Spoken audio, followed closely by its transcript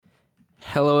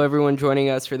Hello, everyone joining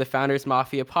us for the Founders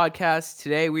Mafia podcast.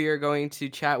 Today, we are going to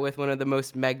chat with one of the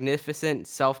most magnificent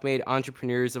self-made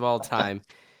entrepreneurs of all time.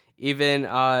 Even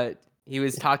he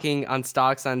was talking on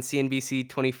stocks on CNBC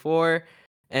 24.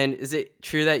 And is it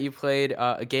true that you played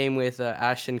a game with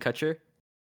Ashton Kutcher?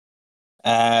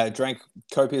 Drank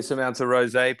copious amounts of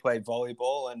rosé, played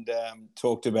volleyball, and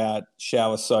talked about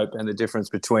shower soap and the difference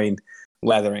between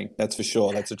lathering. That's for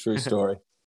sure. That's a true story.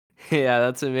 Yeah,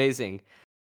 that's amazing.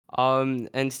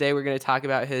 And today we're going to talk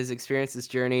about his experiences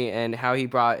journey and how he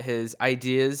brought his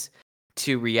ideas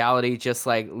to reality, just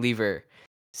like Leiver.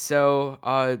 So,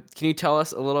 can you tell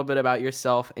us a little bit about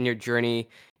yourself and your journey,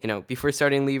 before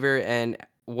starting Leiver, and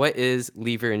what is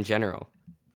Leiver in general?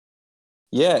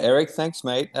 Yeah, Eric, thanks,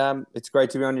 mate. It's great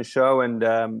to be on your show, and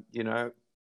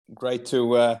great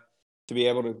to be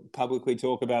able to publicly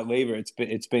talk about Lever.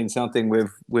 It's been something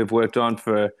we've worked on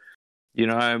for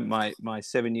my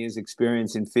 7 years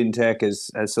experience in fintech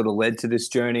has sort of led to this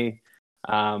journey.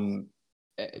 Um,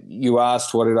 you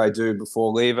asked what did I do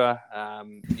before Lever?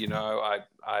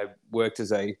 I worked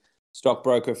as a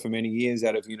stockbroker for many years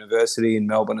out of university in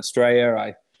Melbourne,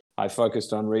 Australia. I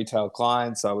focused on retail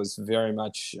clients. I was very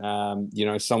much,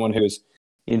 someone who was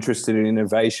interested in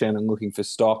innovation and looking for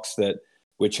stocks that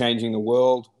were changing the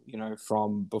world.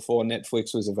 From before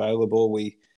Netflix was available,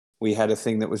 we had a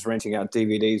thing that was renting out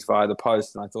DVDs via the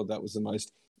post, and I thought that was the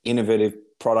most innovative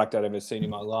product I'd ever seen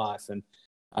in my life. And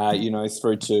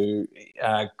through to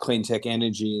clean tech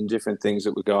energy and different things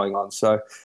that were going on. So,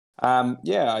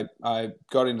 I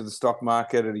got into the stock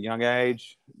market at a young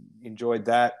age, enjoyed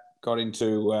that. Got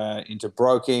into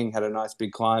broking, had a nice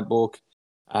big client book.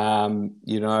 In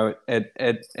my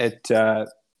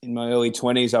early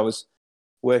 20s, I was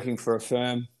working for a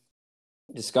firm,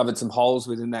 discovered some holes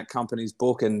within that company's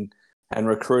book, and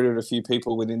recruited a few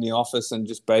people within the office, and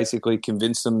just basically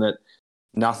convinced them that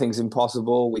nothing's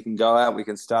impossible. We can go out, we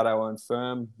can start our own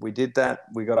firm. We did that.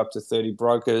 We got up to 30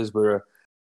 brokers. We're a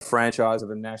franchise of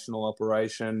a national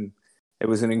operation. It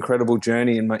was an incredible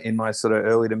journey in my sort of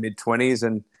early to mid 20s,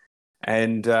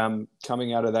 and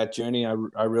coming out of that journey,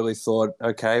 I really thought,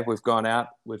 okay, we've gone out,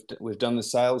 we've done the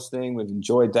sales thing, we've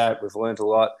enjoyed that, we've learned a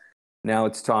lot. Now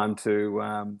it's time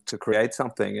to create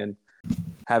something. And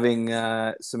having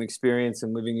some experience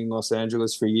and living in Los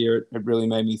Angeles for a year, it really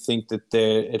made me think that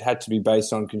it had to be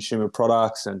based on consumer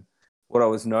products. And what I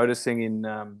was noticing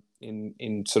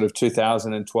in sort of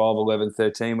 2012, 11,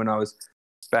 13, when I was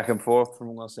back and forth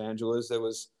from Los Angeles, there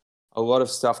was a lot of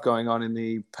stuff going on in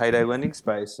the payday lending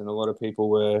space, and a lot of people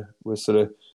were sort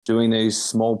of doing these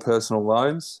small personal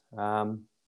loans.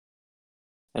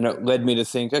 And it led me to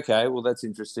think, okay, well, that's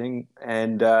interesting.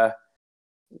 And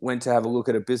went to have a look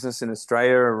at a business in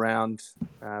Australia around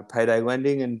payday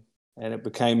lending, and it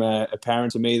became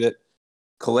apparent to me that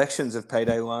collections of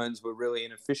payday loans were really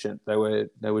inefficient. They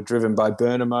were driven by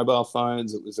burner mobile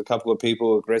phones. It was a couple of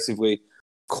people aggressively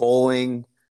calling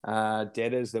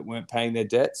debtors that weren't paying their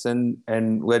debts, and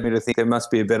led me to think there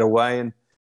must be a better way, and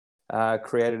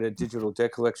created a digital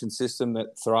debt collection system that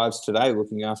thrives today,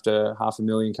 looking after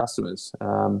 500,000 customers.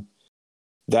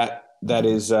 That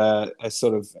is a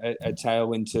sort of a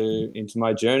tail into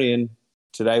my journey, and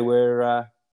today we're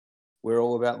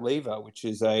all about Leiver, which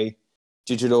is a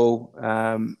digital,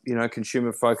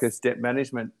 consumer focused debt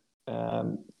management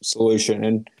solution.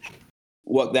 And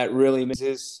what that really means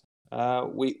is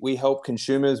we help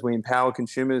consumers, we empower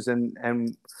consumers,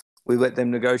 and we let them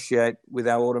negotiate with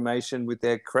our automation with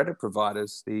their credit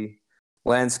providers. The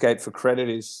landscape for credit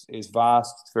is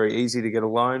vast. It's very easy to get a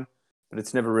loan, but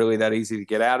it's never really that easy to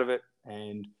get out of it.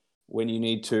 And when you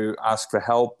need to ask for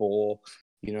help, or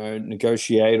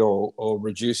negotiate or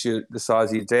reduce the size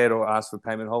of your debt, or ask for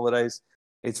payment holidays,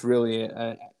 it's really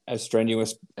a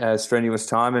strenuous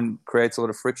time, and creates a lot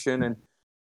of friction. And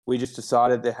we just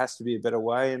decided there has to be a better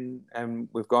way, and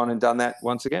we've gone and done that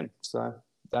once again. So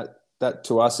that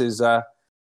to us is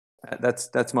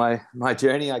that's my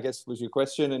journey, I guess, was your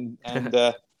question,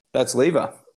 and that's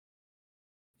Leiver.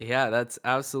 Yeah, that's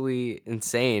absolutely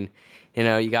insane.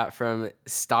 You got from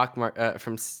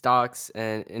from stocks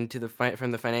and into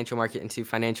from the financial market into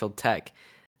financial tech,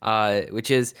 which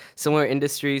is similar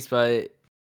industries but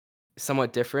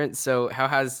somewhat different. So, how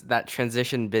has that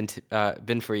transition been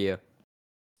for you?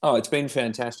 Oh, it's been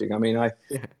fantastic. I mean,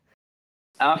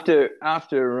 after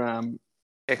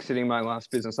exiting my last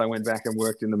business, I went back and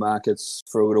worked in the markets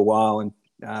for a little while, and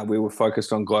we were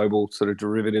focused on global sort of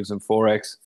derivatives and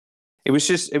forex. There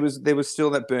was still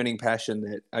that burning passion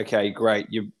that, okay, great,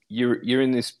 you're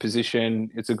in this position,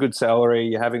 it's a good salary,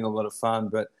 you're having a lot of fun,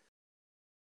 but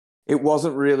it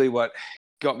wasn't really what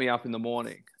got me up in the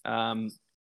morning.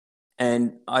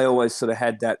 And I always sort of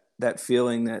had that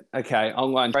feeling that, okay,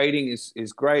 online trading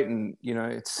is great, and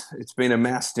it's been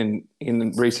amassed in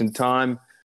recent time.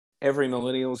 Every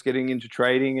millennial's getting into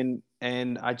trading,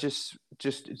 and I just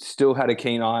still had a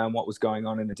keen eye on what was going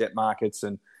on in the debt markets,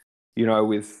 and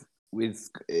with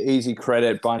easy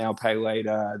credit, buy now, pay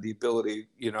later, the ability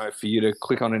for you to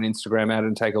click on an Instagram ad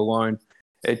and take a loan.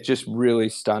 It just really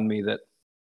stunned me that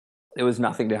there was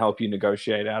nothing to help you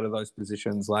negotiate out of those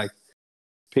positions. Like,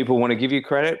 people want to give you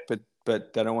credit,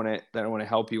 but they don't want to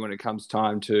help you when it comes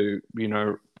time to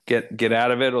get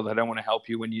out of it, or they don't want to help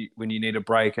you when you need a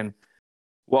break. And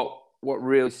what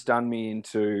really stunned me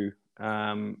into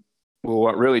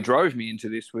what really drove me into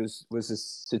this was the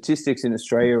statistics in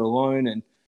Australia alone,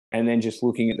 and then just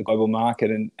looking at the global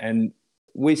market, and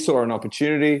we saw an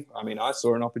opportunity. I mean, I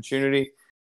saw an opportunity,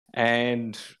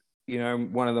 and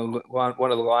one of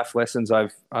the life lessons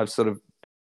I've sort of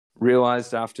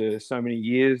realized after so many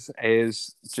years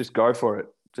is just go for it.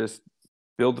 Just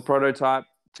build the prototype,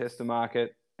 test the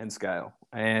market, and scale.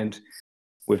 And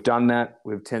we've done that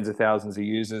with tens of thousands of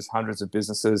users, hundreds of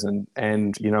businesses,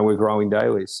 and we're growing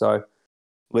daily. So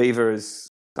Leiver is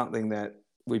something that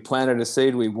we planted a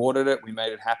seed, we watered it, we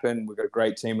made it happen. We've got a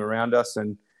great team around us,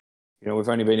 and we've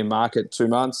only been in market 2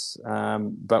 months,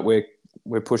 but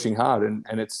we're pushing hard, and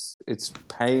it's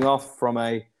paying off from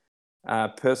a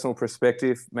personal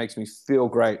perspective. Makes me feel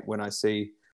great when I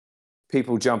see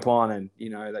people jump on and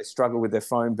they struggle with their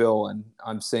phone bill, and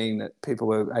I'm seeing that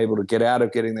people are able to get out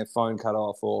of getting their phone cut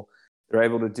off, or they're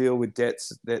able to deal with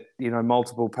debts that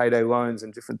multiple payday loans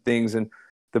and different things, and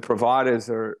the providers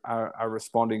are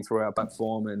responding through our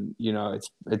platform, and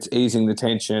it's easing the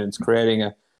tension, it's creating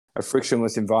a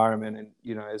frictionless environment,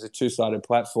 and as a two-sided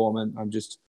platform, and I'm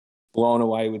just blown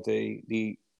away with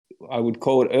the I would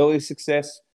call it early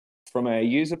success. From a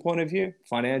user point of view,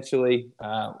 financially,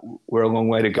 we're a long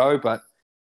way to go, but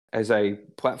as a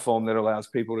platform that allows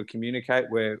people to communicate,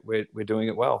 we're doing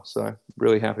it well. So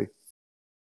really happy.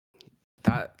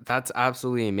 That's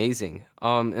absolutely amazing.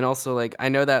 And also, like, I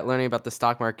know that learning about the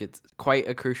stock market's quite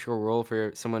a crucial role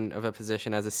for someone of a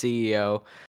position as a CEO.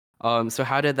 So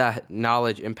how did that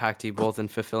knowledge impact you both in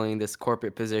fulfilling this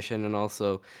corporate position and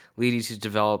also lead you to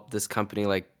develop this company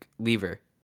like Leiver?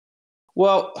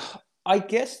 Well, I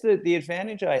guess that the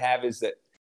advantage I have is that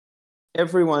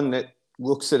everyone that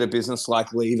looks at a business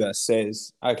like Leiver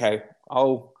says, okay,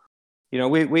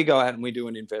 we go out and we do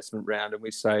an investment round and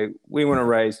we say, we want to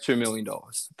raise $2 million.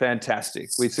 Fantastic.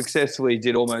 We successfully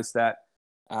did almost that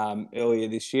earlier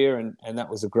this year, and that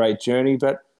was a great journey.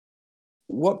 But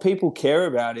what people care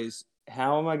about is,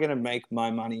 how am I going to make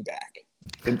my money back?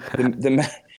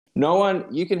 No one,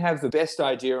 you can have the best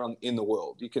idea in the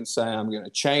world. You can say, I'm going to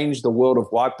change the world of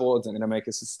whiteboards. I'm going to make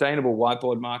a sustainable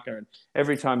whiteboard marker. And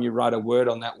every time you write a word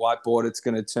on that whiteboard, it's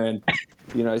going to turn,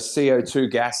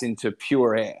 CO2 gas into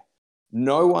pure air.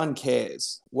 No one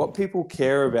cares. What people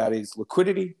care about is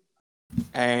liquidity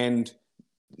and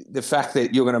the fact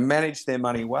that you're going to manage their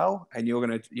money well, and you're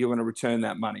going to return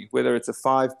that money, whether it's a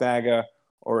 5-bagger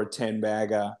or a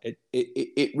 10-bagger.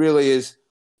 It really is,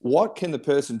 what can the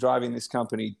person driving this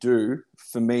company do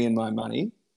for me and my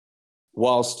money,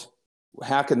 whilst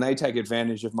how can they take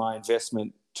advantage of my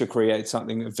investment to create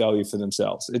something of value for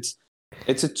themselves?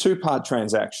 It's a two-part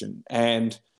transaction.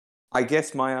 And I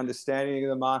guess my understanding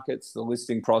of the markets, the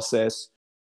listing process,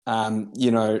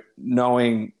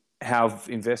 knowing how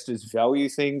investors value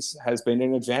things has been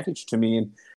an advantage to me.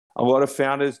 And a lot of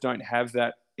founders don't have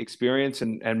that experience.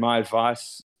 And my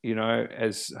advice,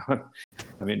 as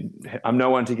I mean, I'm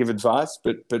no one to give advice,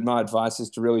 but my advice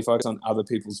is to really focus on other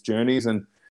people's journeys,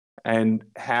 and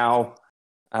how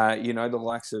the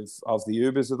likes of the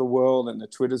Ubers of the world and the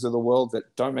Twitters of the world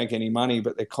that don't make any money,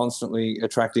 but they're constantly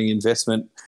attracting investment,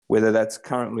 whether that's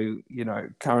currently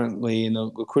in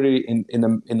the liquidity in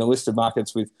the listed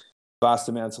markets with vast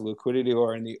amounts of liquidity,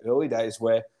 or in the early days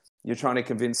where you're trying to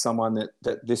convince someone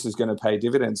that this is going to pay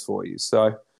dividends for you.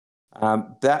 So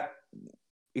that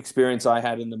experience I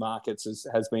had in the markets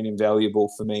has been invaluable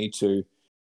for me to,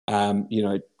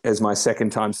 as my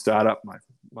second time startup.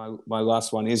 My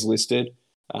last one is listed.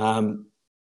 And,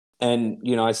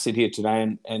 I sit here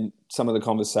today, and some of the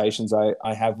conversations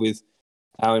I have with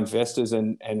our investors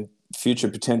and future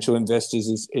potential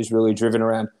investors is really driven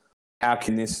around, how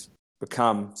can this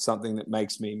become something that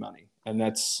makes me money? And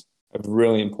that's a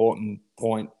really important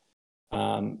point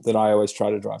that I always try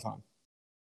to drive home.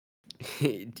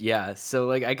 Yeah, so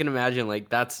like I can imagine, like,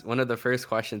 that's one of the first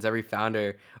questions every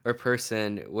founder or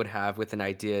person would have with an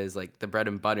idea, is like the bread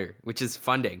and butter, which is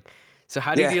funding. So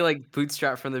how did Yeah. you like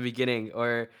bootstrap from the beginning,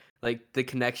 or like the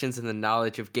connections and the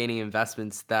knowledge of gaining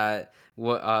investments that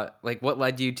what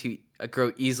led you to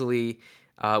grow easily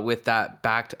with that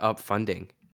backed up funding?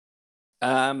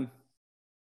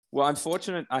 Well, I'm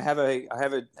fortunate. I have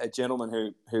a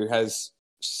gentleman who has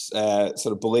sort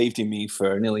of believed in me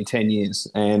for nearly 10 years,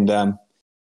 and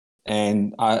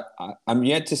I'm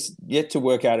yet to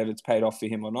work out if it's paid off for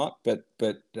him or not. But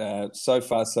so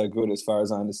far so good as far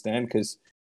as I understand, because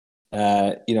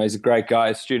he's a great guy,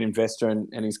 a astute investor,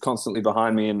 and he's constantly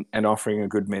behind me and offering a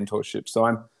good mentorship. So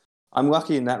I'm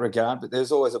lucky in that regard. But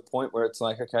there's always a point where it's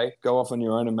like, okay, go off on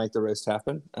your own and make the rest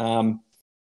happen.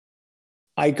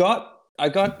 I got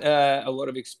a lot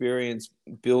of experience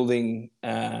building,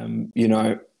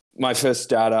 my first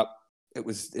startup. It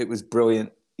was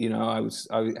brilliant. I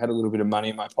had a little bit of money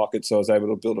in my pocket, so I was able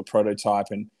to build a prototype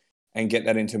and get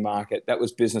that into market. That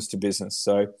was business to business.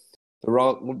 So the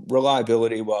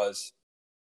reliability was,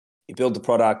 you build the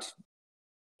product,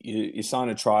 you sign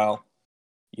a trial,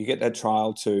 you get that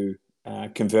trial to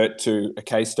convert to a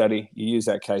case study. You use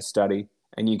that case study,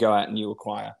 and you go out and you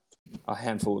acquire a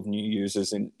handful of new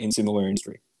users in similar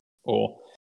industry, or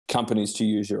companies to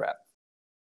use your app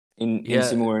in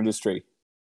similar industry.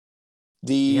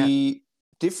 The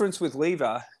difference with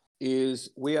Leiver is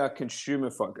we are consumer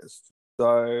focused.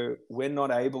 So we're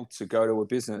not able to go to a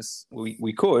business.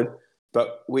 We could,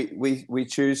 but we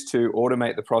choose to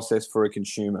automate the process for a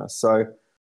consumer. So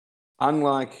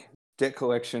unlike debt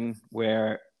collection,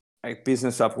 where a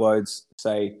business uploads,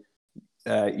 say,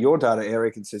 your data,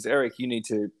 Eric, and says, Eric, you need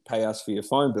to pay us for your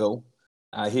phone bill.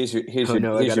 Here's your I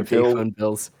gotta pay bill. phone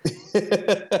bills.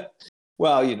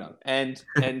 Well, and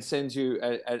sends you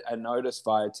a notice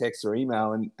via text or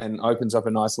email, and opens up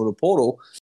a nice little portal.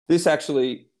 This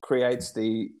actually creates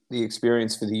the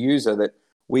experience for the user that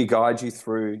we guide you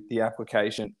through the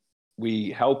application.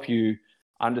 We help you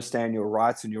understand your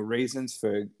rights and your reasons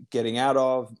for getting out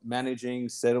of, managing,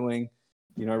 settling,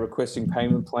 requesting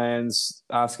payment plans,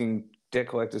 asking debt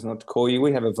collectors not to call you.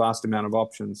 We have a vast amount of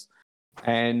options.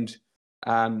 And,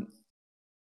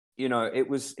 it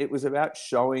was about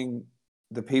showing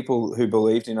the people who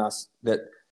believed in us that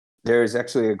there is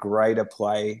actually a greater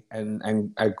play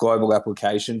and a global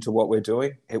application to what we're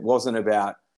doing. It wasn't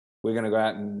about, we're going to go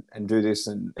out and do this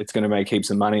and it's going to make heaps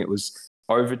of money. It was,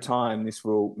 over time, this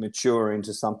will mature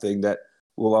into something that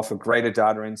will offer greater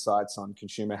data insights on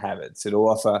consumer habits. It'll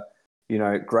offer,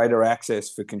 greater access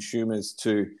for consumers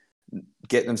to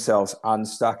get themselves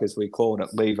unstuck, as we call it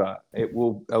at Leiver. It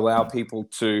will allow people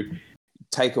to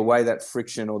take away that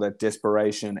friction or that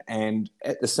desperation. And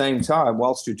at the same time,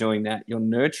 whilst you're doing that, you're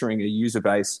nurturing a user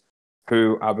base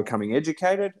who are becoming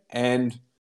educated and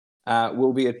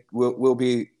will be able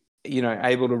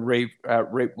to reap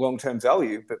long-term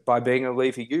value, but by being a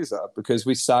Leiver user, because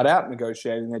we start out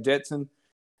negotiating their debts, and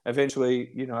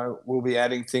eventually, we'll be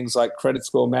adding things like credit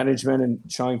score management and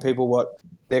showing people what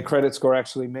their credit score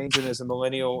actually means. And as a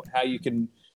millennial, how you can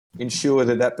ensure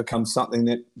that becomes something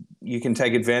that you can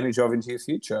take advantage of into your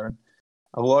future. And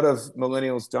a lot of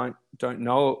millennials don't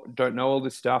know all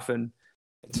this stuff, and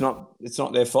it's not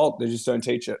their fault. They just don't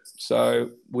teach it. So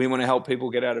we want to help people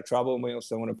get out of trouble, and we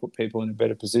also want to put people in a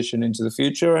better position into the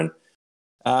future. And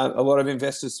a lot of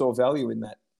investors saw value in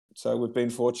that. So we've been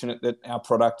fortunate that our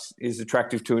product is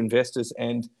attractive to investors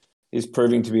and is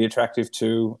proving to be attractive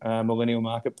to a millennial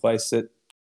marketplace that,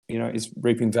 is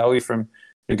reaping value from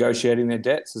negotiating their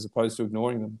debts as opposed to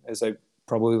ignoring them, as they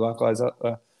probably likewise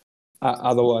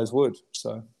otherwise would.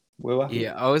 So we're lucky.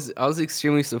 Yeah, I was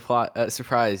extremely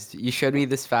surprised. You showed me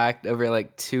this fact: over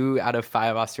like 2 out of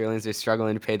 5 Australians are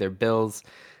struggling to pay their bills,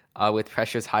 with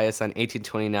pressures highest on 18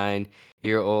 to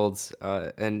 29-year-olds,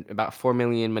 and about 4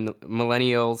 million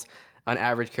millennials on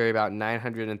average carry about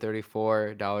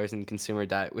 $934 in consumer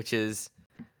debt, which is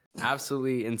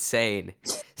absolutely insane.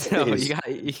 So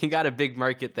you got a big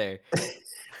market there.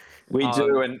 We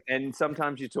do, and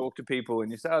sometimes you talk to people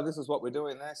and you say, "Oh, this is what we're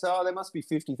doing." And they say, "Oh, there must be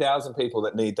 50,000 people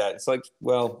that need that." It's like,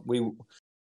 well,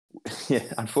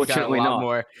 unfortunately got a lot not.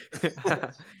 More.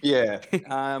 Yeah,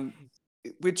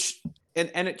 which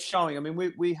and it's showing. I mean,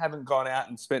 we haven't gone out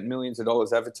and spent millions of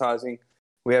dollars advertising.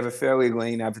 We have a fairly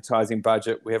lean advertising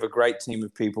budget. We have a great team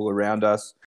of people around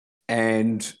us,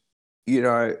 and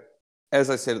as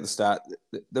I said at the start,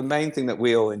 the main thing that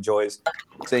we all enjoy is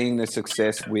seeing the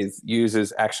success with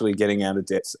users actually getting out of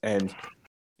debts and,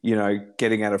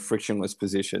 getting out of frictionless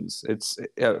positions. It's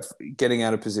getting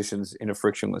out of positions in a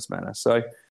frictionless manner. So,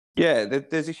 yeah,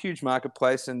 there's a huge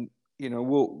marketplace, and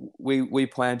we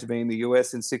plan to be in the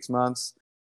US in 6 months.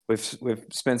 We've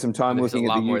spent some time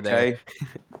looking at the UK.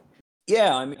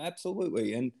 Yeah, I mean,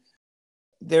 absolutely, and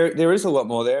there is a lot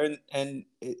more there, and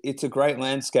it's a great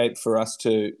landscape for us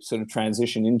to sort of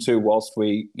transition into whilst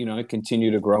we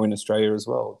continue to grow in Australia as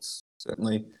well. It's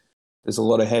certainly there's a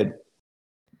lot ahead.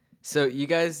 So you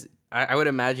guys, I would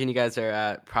imagine you guys are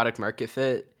at product market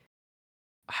fit.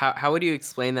 How would you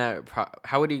explain that?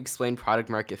 How would you explain product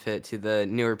market fit to the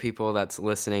newer people that's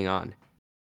listening on?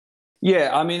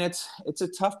 Yeah, I mean it's a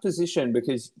tough position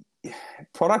because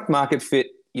product market fit.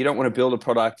 You don't want to build a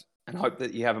product and hope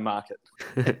that you have a market.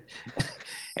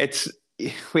 It's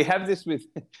we have this with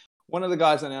one of the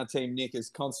guys on our team, Nick, is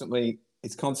constantly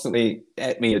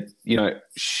at me.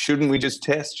 Shouldn't we just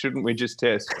test? Shouldn't we just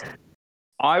test?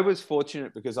 I was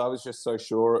fortunate because I was just so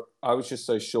sure. I was just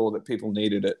so sure that people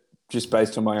needed it, just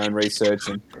based on my own research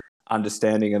and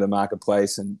understanding of the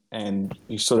marketplace, and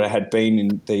you sort of had been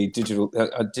in the digital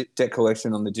debt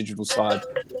collection on the digital side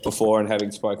before, and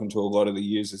having spoken to a lot of the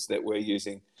users that were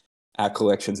using our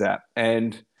collections app,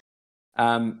 and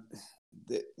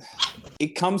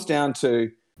it comes down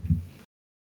to.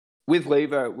 With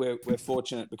Leiver, we're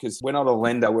fortunate because we're not a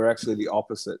lender. We're actually the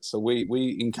opposite. So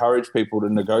we encourage people to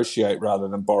negotiate rather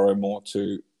than borrow more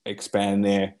to expand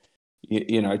their,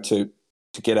 to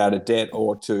get out of debt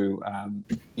or to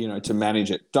to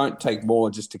manage it. Don't take more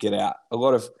just to get out. A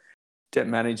lot of debt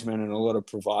management and a lot of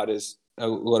providers, a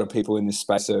lot of people in this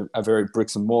space are very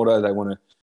bricks and mortar. They want to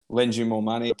lend you more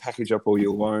money, package up all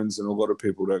your loans, and a lot of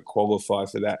people don't qualify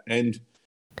for that. And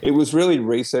it was really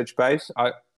research based.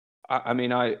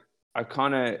 I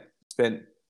kind of spent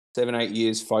 7-8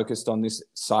 years focused on this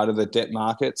side of the debt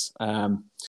markets,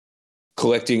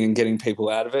 collecting and getting people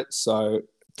out of it. So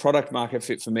product market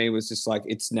fit for me was just like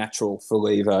it's natural for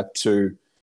Leiver to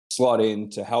slot in,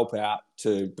 to help out,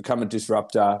 to become a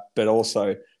disruptor, but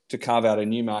also to carve out a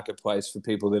new marketplace for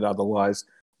people that otherwise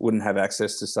wouldn't have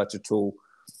access to such a tool.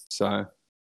 So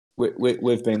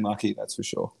we've been lucky, that's for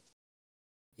sure.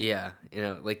 Yeah,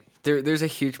 like there's a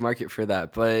huge market for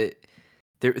that, but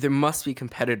there must be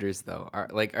competitors though.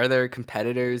 Are there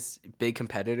competitors, big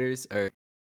competitors, or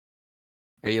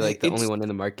are you like the only one in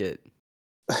the market?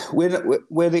 We're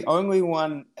the only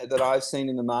one that I've seen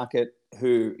in the market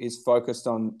who is focused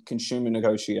on consumer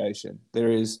negotiation.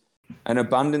 There is an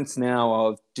abundance now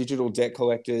of digital debt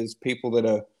collectors, people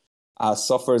that are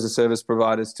software as a service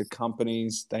providers to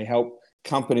companies. They help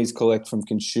companies collect from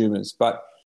consumers. But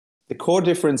the core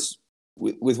difference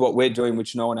with what we're doing,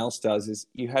 which no one else does, is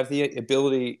you have the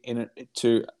ability in it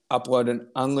to upload an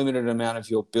unlimited amount of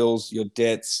your bills, your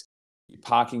debts, your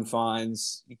parking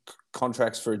fines, your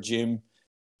contracts for a gym,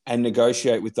 and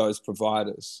negotiate with those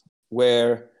providers.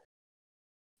 Where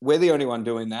we're the only one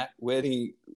doing that. We're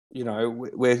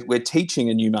teaching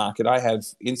a new market. I have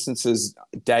instances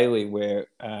daily where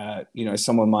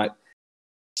someone might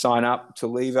sign up to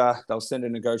Leiver, they'll send a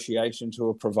negotiation to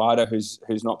a provider who's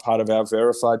not part of our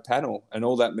verified panel. And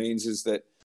all that means is that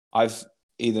I've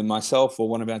either myself or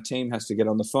one of our team has to get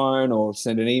on the phone or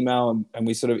send an email, and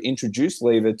we sort of introduce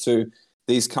Leiver to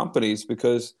these companies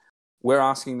because we're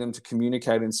asking them to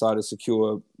communicate inside a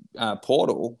secure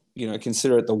portal.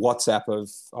 Consider it the WhatsApp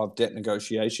of debt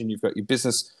negotiation. You've got your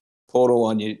business portal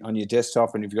on your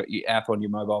desktop, and you've got your app on your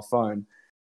mobile phone.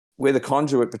 We're the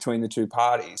conduit between the two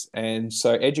parties, and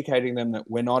so educating them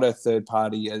that we're not a third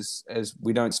party, as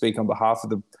we don't speak on behalf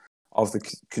of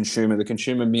the consumer. The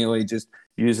consumer merely just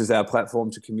uses our platform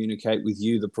to communicate with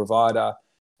you, the provider,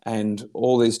 and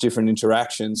all these different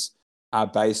interactions are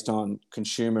based on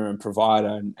consumer and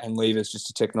provider, and Leiver is just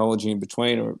a technology in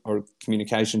between or a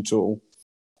communication tool.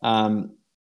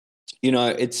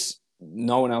 It's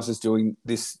no one else is doing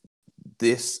this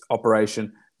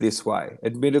operation this way.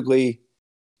 Admittedly,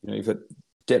 you've got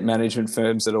debt management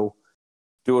firms that'll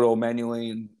do it all manually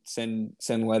and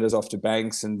send letters off to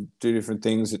banks and do different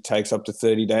things. It takes up to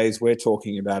 30 days. We're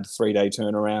talking about a 3-day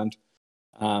turnaround.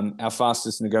 Our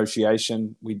fastest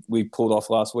negotiation we pulled off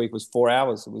last week was 4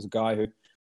 hours. It was a guy who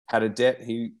had a debt.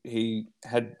 He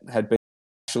had been,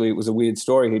 actually, it was a weird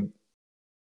story.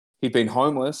 He'd been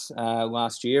homeless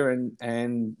last year,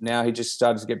 and now he just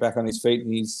started to get back on his feet,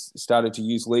 and he's started to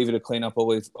use Leiver to clean up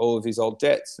all of his old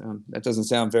debts. That doesn't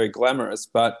sound very glamorous,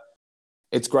 but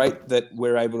it's great that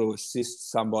we're able to assist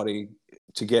somebody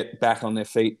to get back on their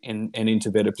feet and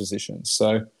into better positions.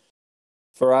 So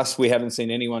for us, we haven't seen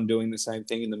anyone doing the same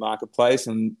thing in the marketplace,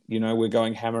 and we're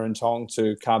going hammer and tong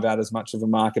to carve out as much of a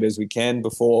market as we can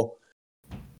before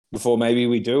maybe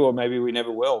we do, or maybe we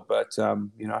never will. But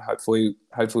hopefully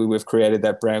we've created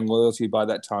that brand loyalty by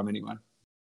that time anyway.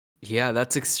 Yeah,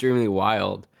 that's extremely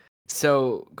wild.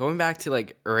 So going back to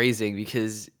like raising,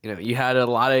 because you had a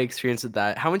lot of experience with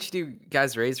that. How much do you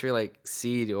guys raise for like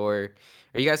seed, or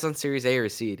are you guys on Series A or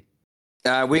seed?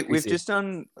 We've just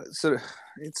done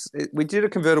we did a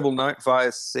convertible note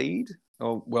via seed,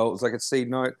 or well, it was like a seed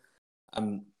note.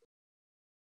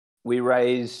 We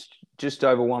raised just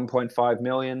over 1.5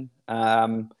 million.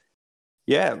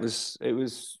 Yeah, it was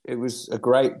a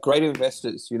great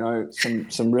investors. You know,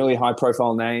 some really high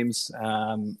profile names.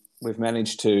 We've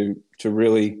managed to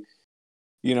really,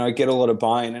 you know, get a lot of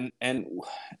buy-in, and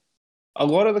a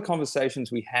lot of the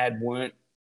conversations we had weren't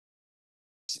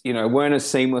as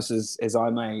seamless as I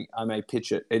may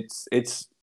pitch it.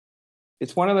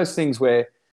 It's one of those things where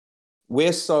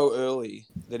we're so early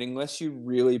that unless you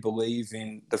really believe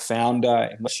in the founder,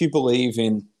 unless you believe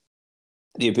in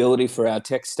the ability for our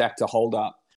tech stack to hold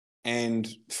up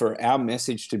and for our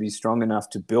message to be strong enough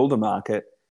to build a market,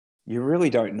 you really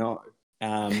don't know.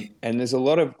 And there's a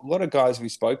lot of guys we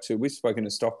spoke to. We've spoken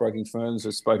to stockbroking firms.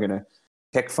 We've spoken to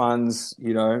tech funds.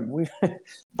 You know,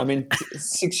 I mean,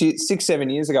 7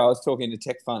 years ago, I was talking to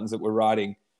tech funds that were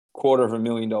writing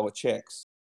 $250,000 checks.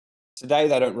 Today,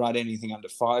 they don't write anything under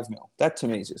 5 mil. That to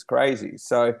me is just crazy.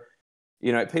 So,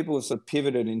 you know, people have sort of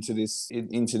pivoted into this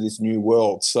new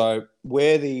world. So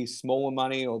where the smaller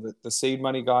money or the seed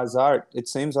money guys are, it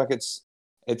seems like it's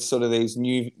sort of these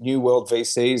new world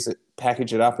VCs that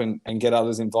package it up and get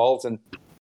others involved. And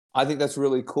I think that's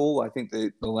really cool. I think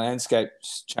the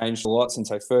landscape's changed a lot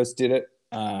since I first did it.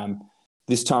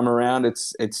 This time around,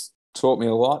 it's taught me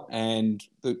a lot. And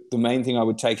the main thing I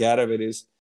would take out of it is,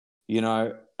 you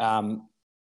know,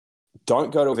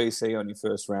 don't go to a VC on your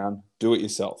first round. Do it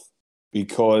yourself.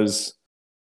 Because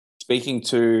speaking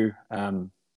to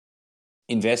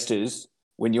investors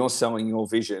when you're selling your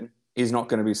vision is not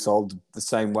going to be sold the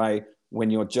same way when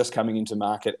you're just coming into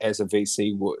market as a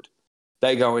VC would.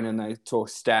 They go in and they talk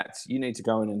stats. You need to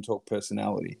go in and talk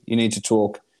personality. You need to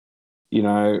talk, you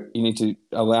know, you need to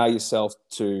allow yourself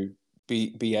to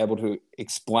be able to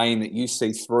explain that you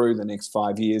see through the next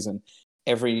 5 years, and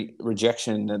every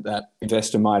rejection that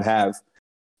investor might have,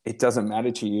 it doesn't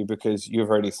matter to you because you've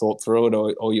already thought through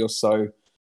it, or you're so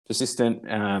persistent,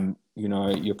 you know,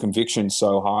 your conviction's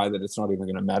so high that it's not even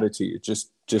going to matter to you.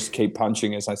 Just keep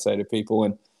punching, as I say to people.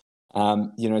 And,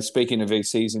 you know, speaking of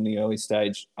VCs in the early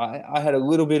stage, I had a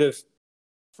little bit of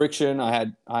friction. I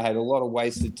had a lot of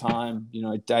wasted time, you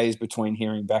know, days between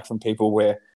hearing back from people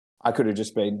where I could have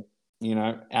just been, you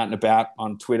know, out and about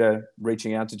on Twitter,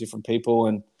 reaching out to different people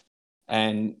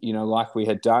and, you know, like we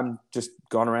had done, just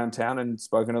gone around town and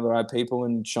spoken to the right people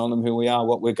and shown them who we are,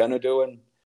 what we're going to do.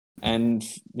 And,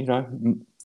 you know,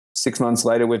 6 months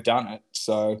later, we've done it.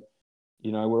 So,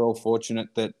 you know, we're all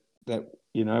fortunate that,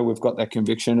 you know, we've got that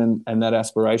conviction and that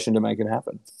aspiration to make it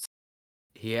happen.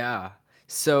 Yeah.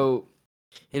 So,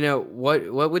 you know,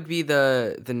 what would be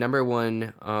the number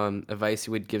one advice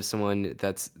you would give someone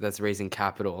that's raising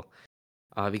capital?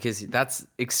 Because that's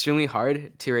extremely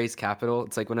hard to raise capital.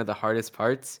 It's like one of the hardest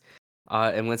parts.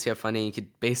 And once you have funding, you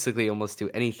could basically almost do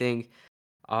anything.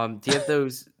 Do you have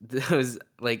those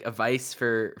like advice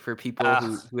for people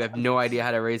who have no idea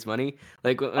how to raise money?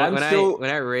 Like when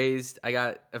I raised, I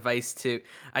got advice to.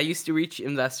 I used to reach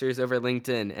investors over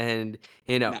LinkedIn and,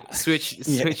 you know, switch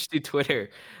to Twitter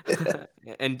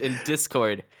and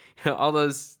Discord, you know, all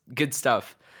those good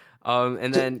stuff.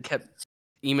 And then kept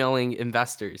emailing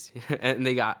investors, and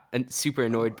they got super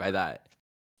annoyed by that.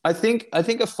 I think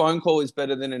a phone call is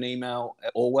better than an email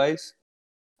always.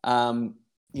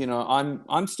 You know,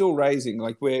 I'm still raising.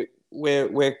 Like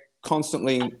we're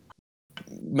constantly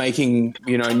making,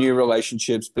 you know, new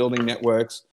relationships, building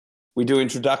networks. We do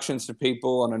introductions to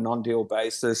people on a non-deal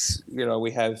basis. You know, we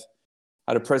had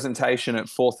a presentation at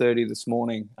 4:30 this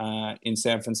morning in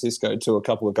San Francisco to a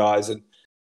couple of guys, and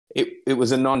it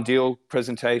was a non-deal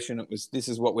presentation. It was, this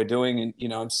is what we're doing. And, you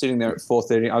know, I'm sitting there at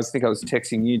 4:30. I was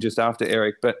texting you just after,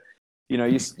 Eric, but, you know,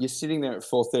 you're sitting there at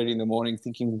 4:30 in the morning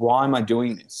thinking, why am I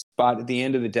doing this? But at the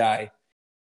end of the day,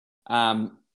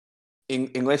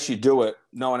 unless you do it,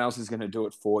 no one else is going to do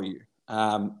it for you.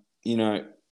 You know,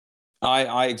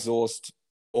 I exhaust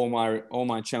all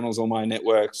my channels, all my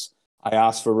networks. I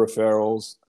ask for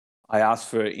referrals. I ask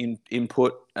for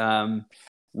input.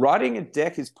 Writing a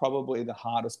deck is probably the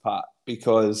hardest part,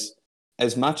 because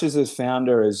as much as a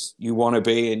founder as you want to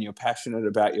be and you're passionate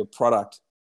about your product,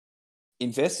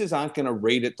 investors aren't going to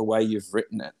read it the way you've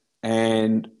written it.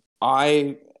 And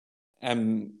I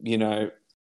am, you know,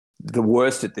 the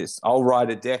worst at this. I'll write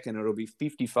a deck and it'll be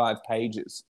 55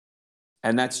 pages.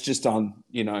 And that's just on,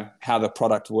 you know, how the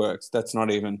product works. That's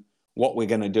not even what we're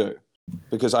going to do,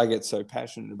 because I get so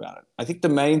passionate about it. I think the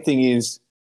main thing is,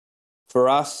 for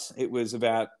us, it was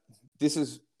about, this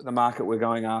is the market we're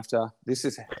going after. This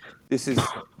is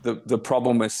the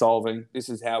problem we're solving. This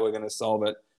is how we're going to solve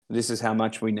it. This is how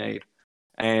much we need.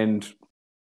 And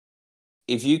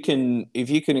if you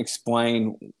can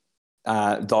explain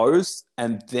those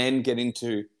and then get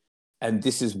into, and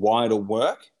this is why it'll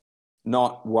work,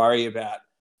 not worry about,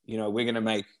 we're going to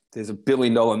make, there's $1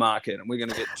 billion market and we're going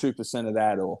to get 2% of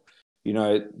that, or,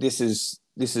 this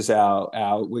is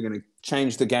our, we're going to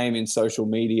change the game in social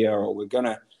media, or we're going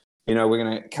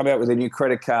to come out with a new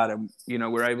credit card, and,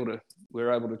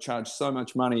 we're able to charge so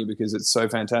much money because it's so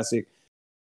fantastic.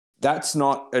 That's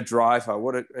not a driver.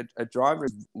 What a driver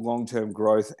is long-term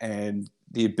growth and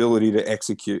the ability to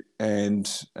execute. And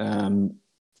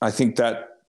I think that,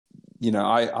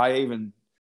 I even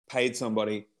paid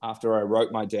somebody after I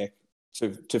wrote my deck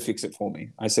to fix it for me.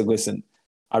 I said, listen,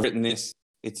 I've written this.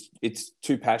 It's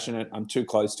too passionate. I'm too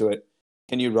close to it.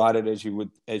 Can you write it as you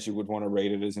would want to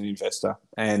read it as an investor?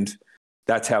 And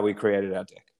that's how we created our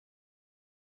deck.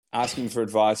 Asking for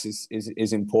advice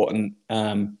is important.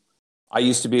 I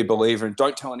used to be a believer in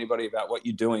don't tell anybody about what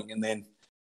you're doing. And then,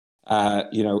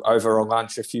 over a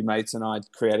lunch, a few mates and I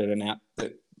created an app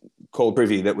called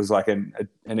Privy that was like an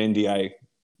NDA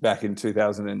back in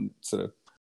 2000 and sort of,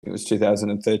 it was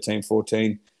 2013,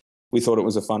 14. We thought it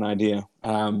was a fun idea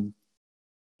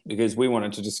because we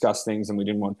wanted to discuss things and we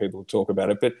didn't want people to talk about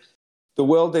it. But the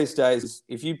world these days,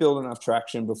 if you build enough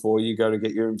traction before you go to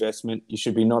get your investment, you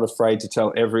should be not afraid to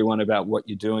tell everyone about what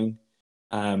you're doing.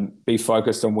 Be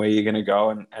focused on where you're going to go.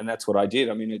 And that's what I did.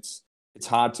 I mean, it's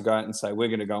hard to go out and say, we're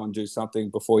going to go and do something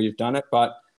before you've done it.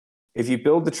 But if you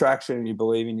build the traction and you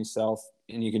believe in yourself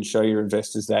and you can show your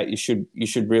investors that, you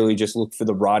should really just look for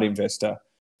the right investor.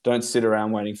 Don't sit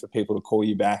around waiting for people to call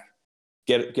you back.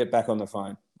 Get back on the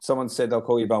phone. Someone said they'll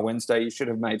call you by Wednesday. You should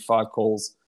have made 5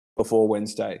 calls before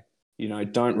Wednesday.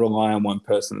 Don't rely on one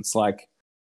person. It's like,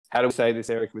 how do we say this,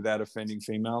 Eric, without offending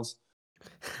females?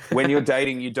 When you're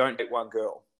dating, you don't date one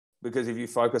girl, because if you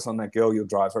focus on that girl, you'll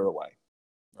drive her away,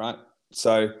 right?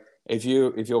 So if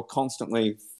you're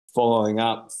constantly following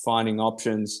up, finding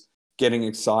options, getting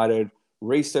excited,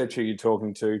 research who you're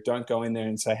talking to. Don't go in there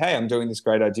and say, hey, I'm doing this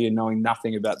great idea, knowing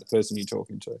nothing about the person you're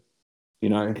talking to.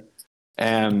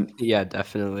 Yeah,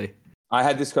 definitely. I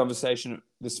had this conversation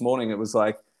this morning. It was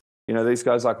like, these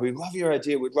guys like, we love your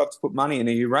idea. We'd love to put money in.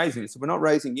 Are you raising it? So we're not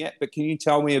raising yet, but can you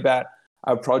tell me about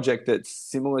a project that's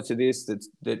similar to this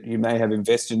that you may have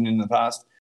invested in the past?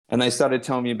 And they started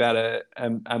telling me about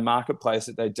a marketplace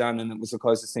that they'd done, and it was the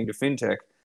closest thing to fintech.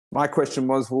 My question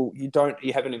was, well, you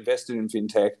haven't invested in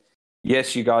fintech.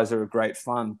 Yes, you guys are a great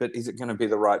fund, but is it going to be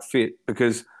the right fit?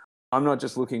 Because I'm not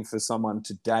just looking for someone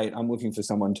to date. I'm looking for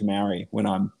someone to marry when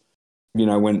I'm, when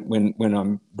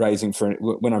I'm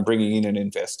when I'm bringing in an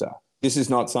investor. This is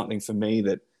not something for me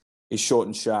that is short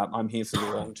and sharp. I'm here for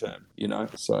the long term,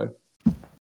 So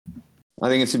I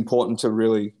think it's important to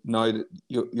really know that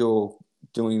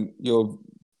you're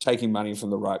taking money from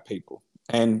the right people,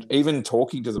 and even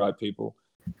talking to the right people.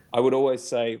 I would always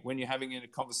say, when you're having a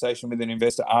conversation with an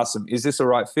investor, ask them, is this a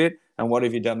right fit? And what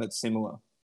have you done that's similar?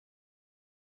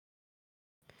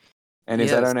 And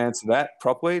if they don't answer that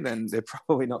properly, then they're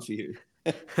probably not for you.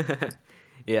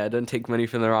 Yeah, don't take money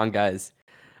from the wrong guys.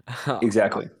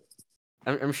 Exactly.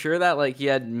 I'm sure that you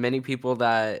had many people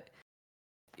that,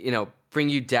 bring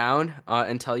you down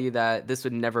and tell you that this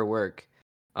would never work.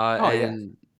 Yeah.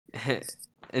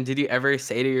 And did you ever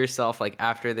say to yourself,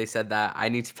 after they said that, I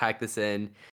need to pack this in,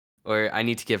 or I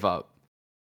need to give up?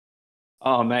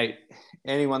 Oh, mate,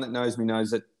 anyone that knows me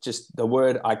knows that just the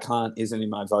word I can't isn't in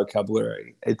my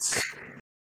vocabulary.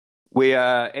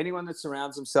 Anyone that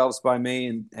surrounds themselves by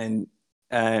me and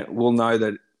will know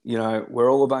that,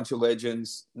 we're all a bunch of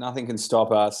legends. Nothing can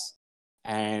stop us.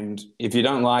 And if you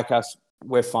don't like us,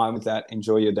 we're fine with that.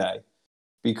 Enjoy your day.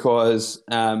 Because,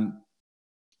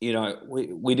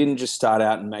 we didn't just start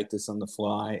out and make this on the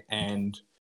fly. And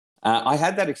I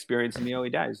had that experience in the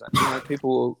early days.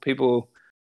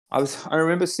 I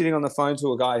remember sitting on the phone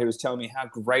to a guy who was telling me how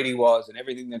great he was and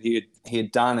everything that he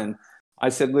had done. And I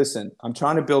said, listen, I'm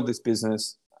trying to build this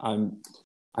business. I'm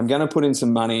going to put in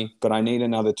some money, but I need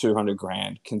another 200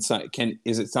 grand.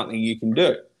 Is it something you can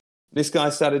do? This guy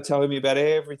started telling me about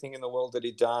everything in the world that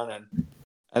he'd done.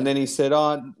 And then he said,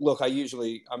 oh, look, I'm a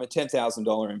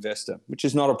 $10,000 investor, which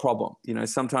is not a problem.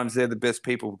 Sometimes they're the best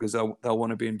people because they'll want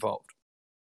to be involved.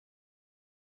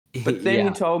 But then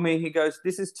he told me, he goes,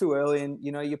 this is too early, and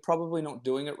you're probably not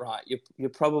doing it right. You're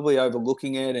probably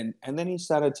overlooking it. And then he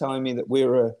started telling me that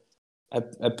we're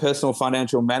a personal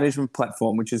financial management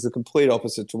platform, which is the complete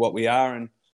opposite to what we are. And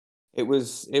it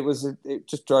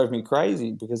just drove me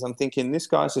crazy, because I'm thinking, this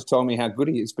guy's just told me how good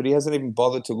he is, but he hasn't even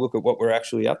bothered to look at what we're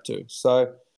actually up to.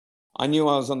 So I knew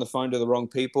I was on the phone to the wrong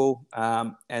people.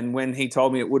 And when he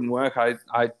told me it wouldn't work, I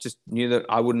just knew that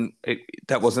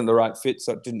that wasn't the right fit.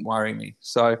 So it didn't worry me.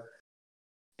 So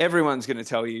everyone's going to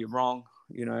tell you you're wrong.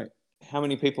 How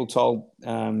many people told,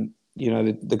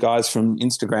 the guys from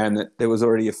Instagram that there was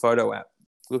already a photo app?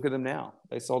 Look at them now.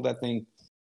 They sold that thing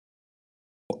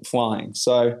flying.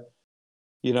 So,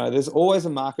 there's always a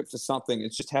market for something.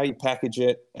 It's just how you package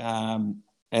it.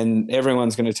 And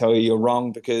everyone's going to tell you you're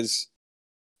wrong because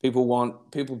people want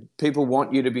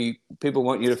you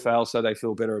to fail so they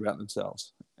feel better about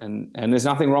themselves. And there's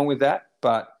nothing wrong with that,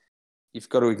 but you've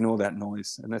got to ignore that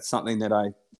noise. And that's something that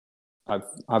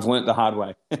I've learned the hard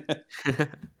way.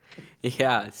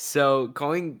 Yeah. So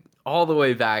going all the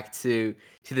way back to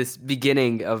this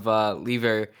beginning of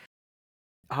Leiver,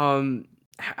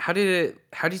 how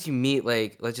did you meet?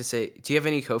 Like, let's just say, do you have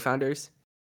any co-founders?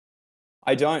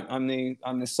 I don't. I'm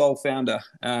the sole founder,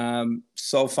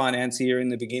 sole financier in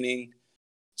the beginning,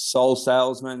 sole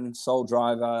salesman, sole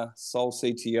driver, sole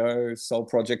CTO, sole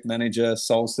project manager,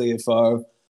 sole CFO.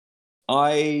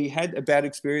 I had a bad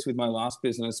experience with my last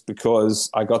business because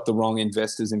I got the wrong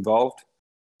investors involved.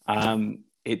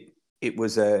 It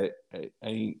was a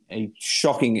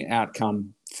shocking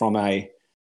outcome from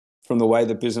the way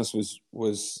the business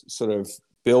was sort of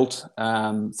built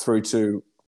through to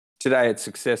today. It's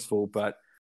successful, but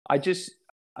I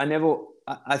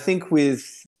think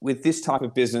with this type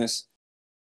of business,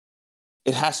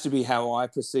 it has to be how I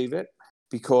perceive it,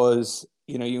 because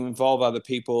you involve other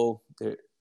people.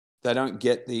 They don't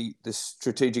get the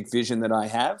strategic vision that I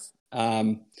have.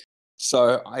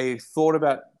 So I thought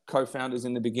about co-founders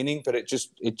in the beginning, but it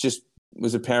just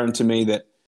was apparent to me that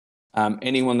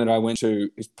anyone that I went to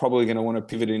is probably going to want to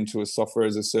pivot into a software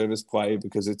as a service play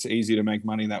because it's easy to make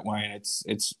money that way, and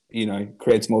it's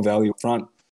creates more value up front,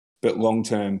 but long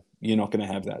term you're not going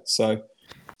to have that. So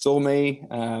it's all me.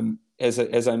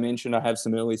 As I mentioned, I have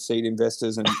some early seed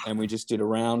investors, and we just did a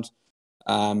round.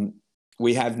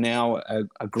 We have now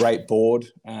a great board.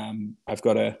 I've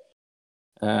got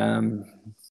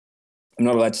I'm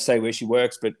not allowed to say where she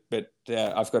works, but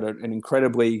I've got an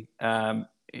incredibly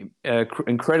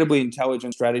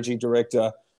intelligent strategy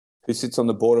director who sits on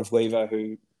the board of Leiver,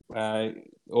 who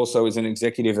also is an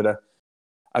executive at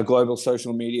a global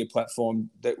social media platform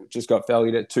that just got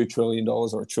valued at $2 trillion or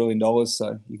 $1 trillion.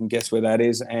 So you can guess where that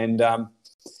is. And,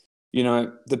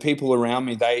 the people around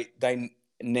me, they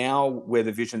now where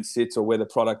the vision sits or where the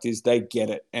product is, they get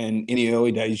it. And in the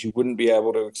early days, you wouldn't be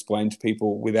able to explain to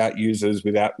people without users,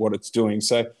 without what it's doing.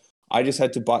 So I just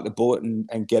had to bite the bullet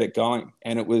and get it going.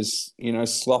 And it was,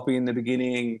 sloppy in the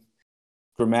beginning.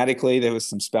 Grammatically, there was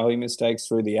some spelling mistakes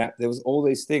through the app. There was all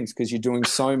these things because you're doing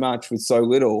so much with so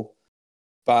little.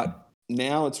 But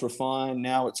now it's refined.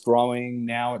 Now it's growing.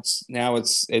 Now it's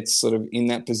sort of in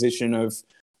that position of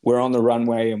we're on the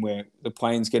runway and the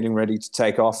plane's getting ready to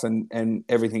take off, and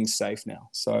everything's safe now.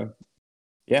 So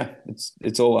yeah,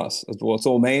 it's all us. Well, it's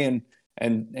all me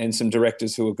and some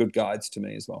directors who are good guides to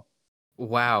me as well.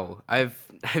 Wow,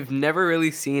 I've never really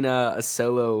seen a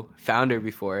solo founder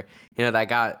before, that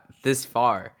got this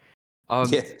far.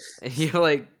 Yeah. You know,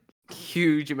 like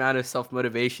huge amount of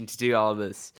self-motivation to do all of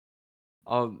this.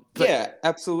 Yeah,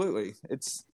 absolutely.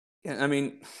 I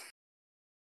mean,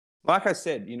 like I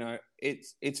said,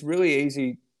 it's really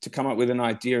easy to come up with an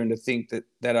idea and to think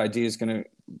that idea is going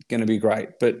to be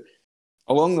great, but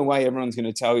along the way, everyone's going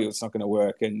to tell you it's not going to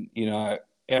work, and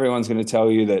everyone's going to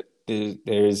tell you that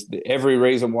there is every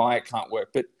reason why it can't work.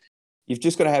 But you've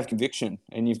just got to have conviction,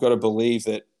 and you've got to believe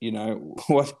that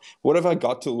what have I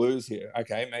got to lose here?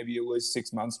 Okay, maybe you lose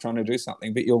 6 months trying to do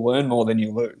something, but you'll learn more than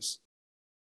you lose.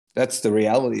 That's the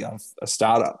reality of a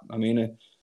startup. I mean,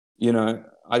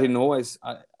 I didn't always.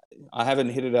 I haven't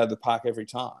hit it out of the park every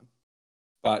time,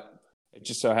 but it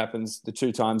just so happens the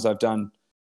 2 times I've done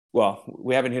well,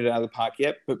 we haven't hit it out of the park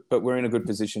yet, but we're in a good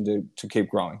position to keep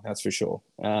growing. That's for sure.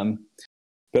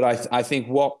 But I think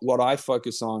what I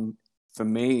focus on for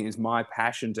me is my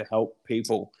passion to help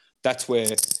people. That's where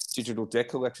digital debt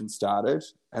collection started,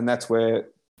 and that's where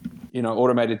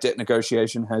automated debt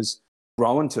negotiation has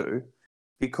grown to,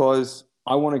 because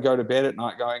I want to go to bed at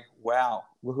night going, wow,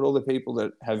 look at all the people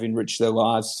that have enriched their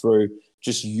lives through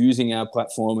just using our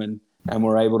platform and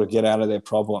were able to get out of their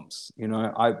problems.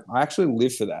 I actually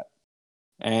live for that.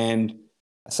 And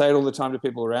I say it all the time to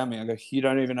people around me. I go, you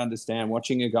don't even understand.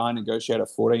 Watching a guy negotiate a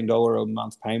 $14 a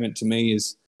month payment to me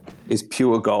is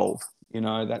pure gold.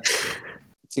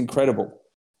 It's incredible.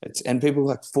 And people are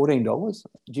like, $14?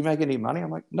 Do you make any money?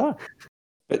 I'm like, no.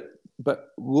 But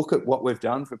look at what we've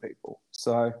done for people.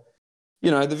 So,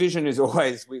 the vision is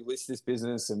always we list this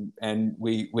business and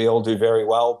we all do very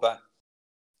well, but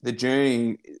the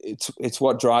journey, it's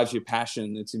what drives your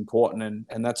passion. It's important.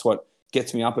 And that's what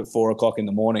gets me up at 4:00 in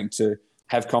the morning to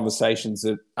have conversations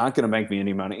that aren't going to make me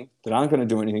any money, that aren't going to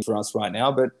do anything for us right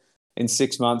now. But in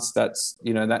 6 months, that's,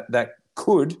 that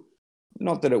could,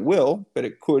 not that it will, but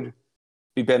it could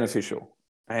be beneficial.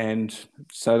 And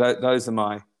so those are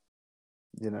my,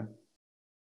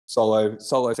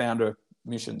 solo founder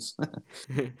missions.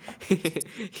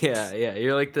 Yeah,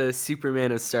 you're like the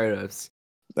Superman of startups.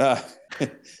 Uh,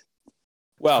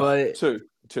 well, But two.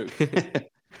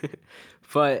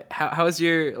 but how's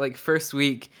your like first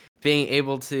week being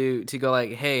able to go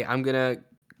like, hey, I'm gonna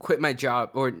quit my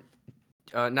job, or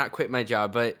not quit my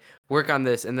job, but work on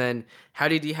this, and then how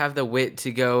did you have the wit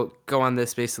to go on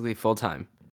this basically full time?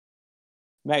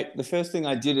 Mate, the first thing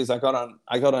I did is I got on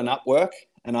Upwork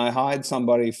and I hired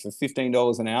somebody for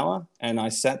 $15 an hour, and I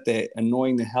sat there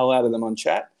annoying the hell out of them on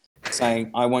chat, saying,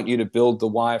 I want you to build the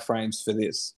wireframes for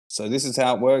this. So this is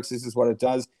how it works. This is what it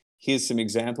does. Here's some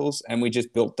examples. And we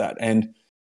just built that. And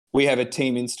we have a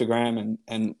team Instagram,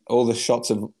 and all the shots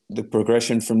of the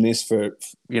progression from this from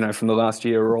the last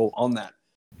year are all on that.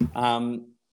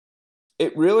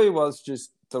 It really was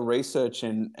just the research,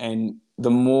 and the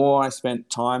more I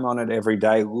spent time on it every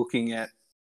day, looking at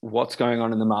what's going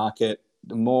on in the market,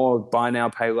 the more buy now,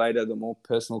 pay later, the more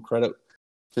personal credit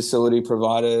facility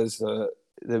providers, the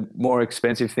more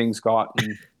expensive things got.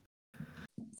 And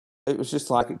it was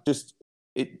just like,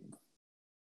 it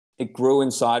grew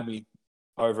inside me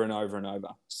over and over and over.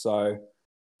 So,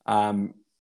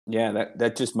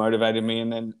 that just motivated me.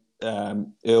 And then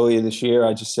earlier this year,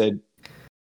 I just said,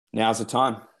 now's the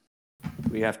time.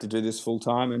 We have to do this full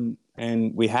time,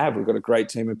 and we've got a great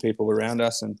team of people around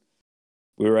us, and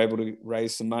we were able to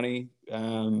raise some money.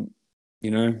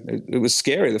 It was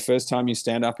scary the first time you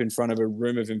stand up in front of a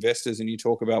room of investors and you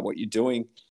talk about what you're doing,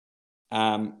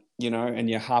 and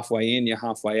you're halfway in, you're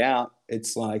halfway out.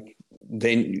 It's like,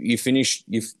 then you finish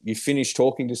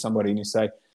talking to somebody and you say,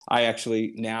 I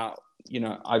actually now,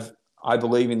 I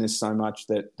believe in this so much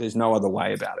that there's no other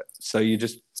way about it. So you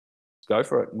just go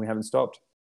for it, and we haven't stopped.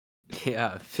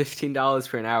 Yeah, $15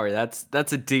 for an hour. That's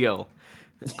a deal.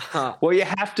 Well, you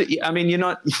have to. I mean, you're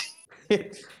not.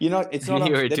 It's not.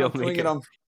 You're a They're deal not doing it maker. on.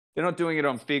 They're not doing it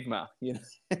on Figma.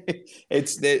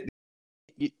 It's that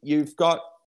you've got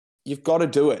to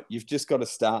do it. You've just got to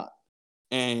start.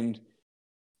 And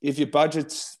if your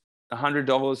budget's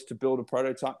 $100 to build a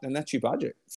prototype, then that's your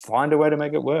budget. Find a way to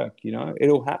make it work.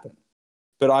 It'll happen.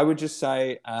 But I would just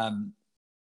say,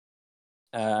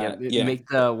 make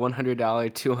the $100,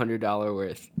 $200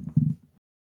 worth.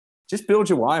 Just build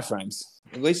your wireframes.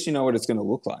 At least you know what it's going to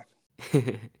look like.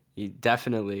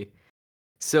 Definitely.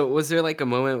 So was there like a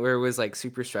moment where it was like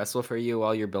super stressful for you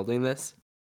while you're building this?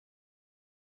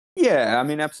 Yeah, I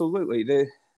mean, absolutely.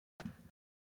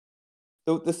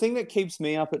 The thing that keeps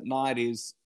me up at night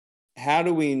is, how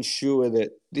do we ensure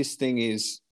that this thing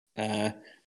is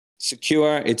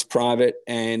secure, it's private,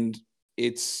 and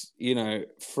it's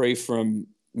free from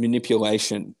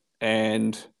manipulation.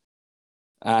 And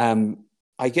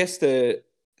I guess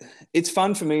it's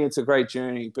fun for me. It's a great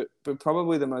journey, but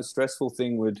probably the most stressful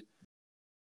thing would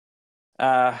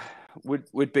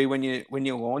be when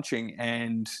you're launching,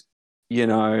 and you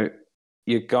go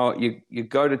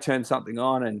to turn something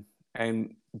on,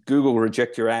 and Google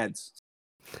reject your ads,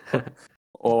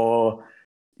 or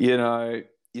your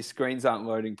screens aren't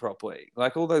loading properly.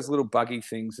 Like all those little buggy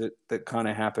things that kind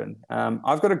of happen.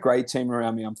 I've got a great team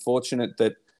around me. I'm fortunate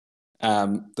that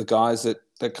the guys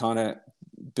that kind of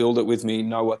build it with me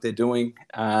know what they're doing.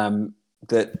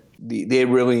 That they're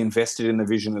really invested in the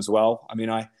vision as well. I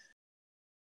mean,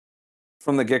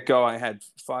 from the get-go, I had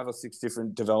 5 or 6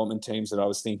 different development teams that I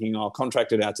was thinking, I'll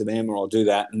contract it out to them or I'll do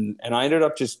that. And I ended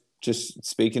up just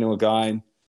speaking to a guy, and,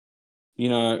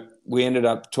 we ended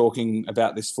up talking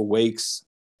about this for weeks.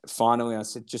 Finally, I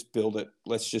said, just build it.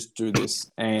 Let's just do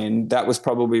this. And that was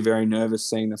probably very nervous,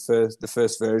 seeing the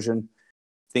first version,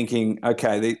 thinking,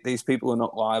 okay, these people are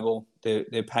not liable.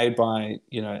 They're paid by,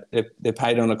 they're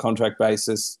paid on a contract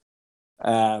basis.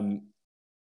 But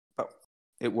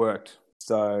it worked.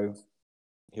 So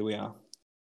here we are.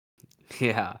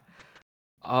 Yeah.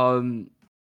 One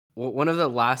of the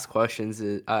last questions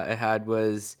I had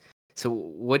was, so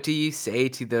what do you say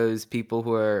to those people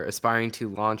who are aspiring to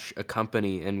launch a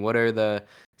company, and what are the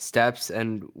steps,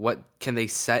 and what can they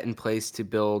set in place to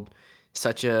build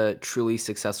such a truly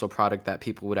successful product that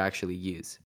people would actually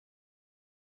use?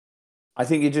 I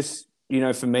think you just,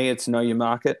 for me, it's know your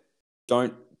market.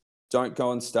 Don't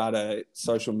go and start a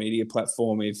social media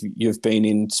platform if you've been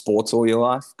in sports all your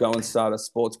life. Go and start a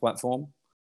sports platform.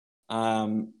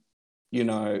 Know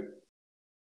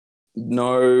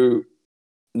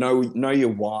your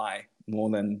why more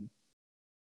than,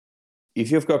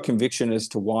 if you've got conviction as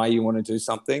to why you want to do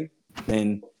something,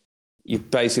 then you're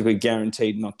basically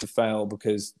guaranteed not to fail,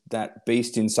 because that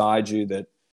beast inside you that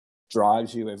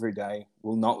drives you every day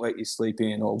will not let you sleep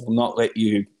in, or will not let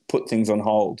you put things on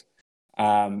hold.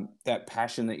 That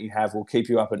passion that you have will keep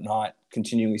you up at night,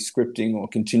 continually scripting or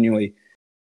continually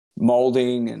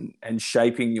molding and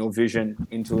shaping your vision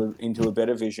into a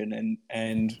better vision.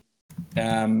 And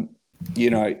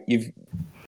you've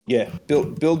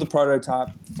build the prototype,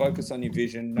 focus on your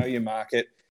vision, know your market,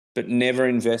 but never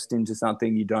invest into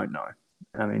something you don't know.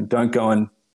 I mean, don't go and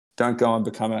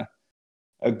become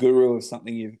a guru of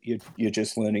something you're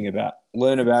just learning about.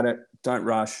 Learn about it, don't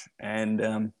rush,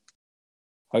 and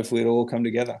hopefully it'll all come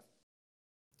together.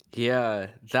 Yeah,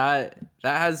 that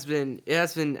has been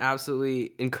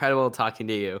absolutely incredible talking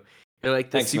to you. You're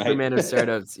like the Thanks, mate. Superman of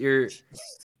startups. You're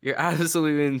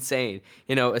absolutely insane.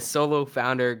 A solo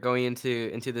founder going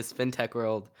into this fintech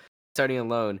world, starting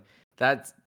alone.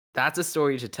 That's a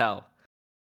story to tell.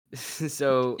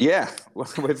 So Yeah,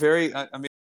 we're very. I mean,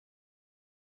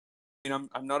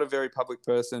 I'm not a very public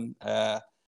person. I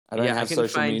don't yeah, I have couldn't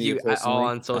social find media you at all personally.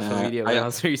 on social media when I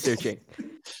was researching.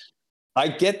 I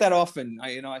get that often.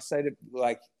 I say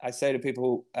to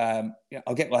people,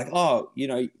 I'll get like, oh,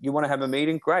 you want to have a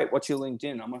meeting? Great. What's your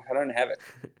LinkedIn? I'm like, I don't have it,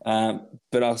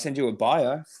 but I'll send you a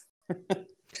bio.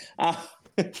 uh,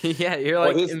 Yeah, you're or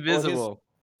like here's invisible.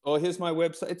 here's my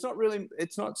website.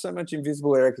 It's not so much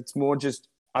invisible, Eric. It's more just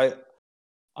I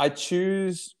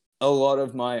choose a lot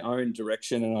of my own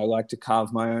direction, and I like to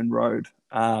carve my own road.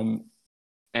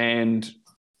 And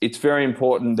it's very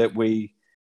important that we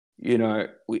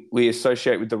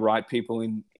associate with the right people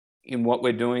in what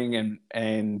we're doing,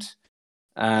 and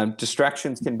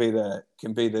distractions can be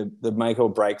the make or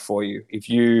break for you. If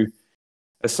you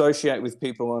associate with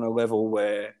people on a level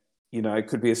where it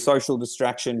could be a social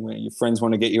distraction where your friends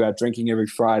want to get you out drinking every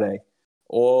Friday,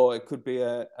 or it could be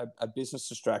a business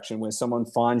distraction where someone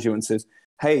finds you and says,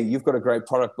 hey, you've got a great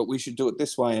product, but we should do it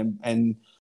this way, and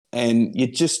you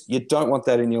don't want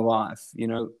that in your life.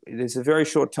 There's a very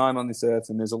short time on this earth,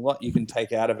 and there's a lot you can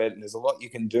take out of it, and there's a lot you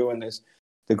can do, and there's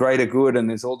the greater good, and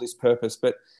there's all this purpose.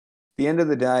 But at the end of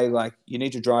the day, like, you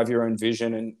need to drive your own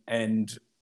vision, I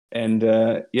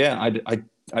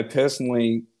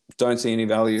personally don't see any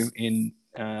value in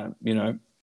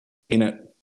in it,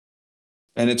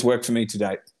 and it's worked for me to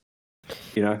date.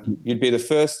 This would be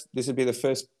the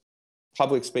first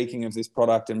public speaking of this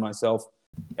product and myself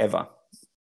ever.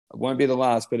 It won't be the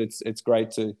last, but it's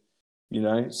great to,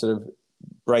 sort of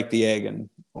break the egg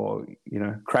or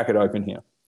crack it open here.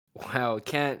 Wow,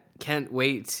 can't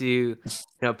wait to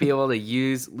be able to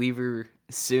use Leiver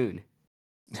soon.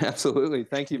 Absolutely.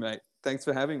 Thank you, mate. Thanks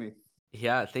for having me.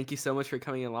 Yeah, thank you so much for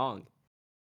coming along.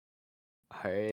 All right.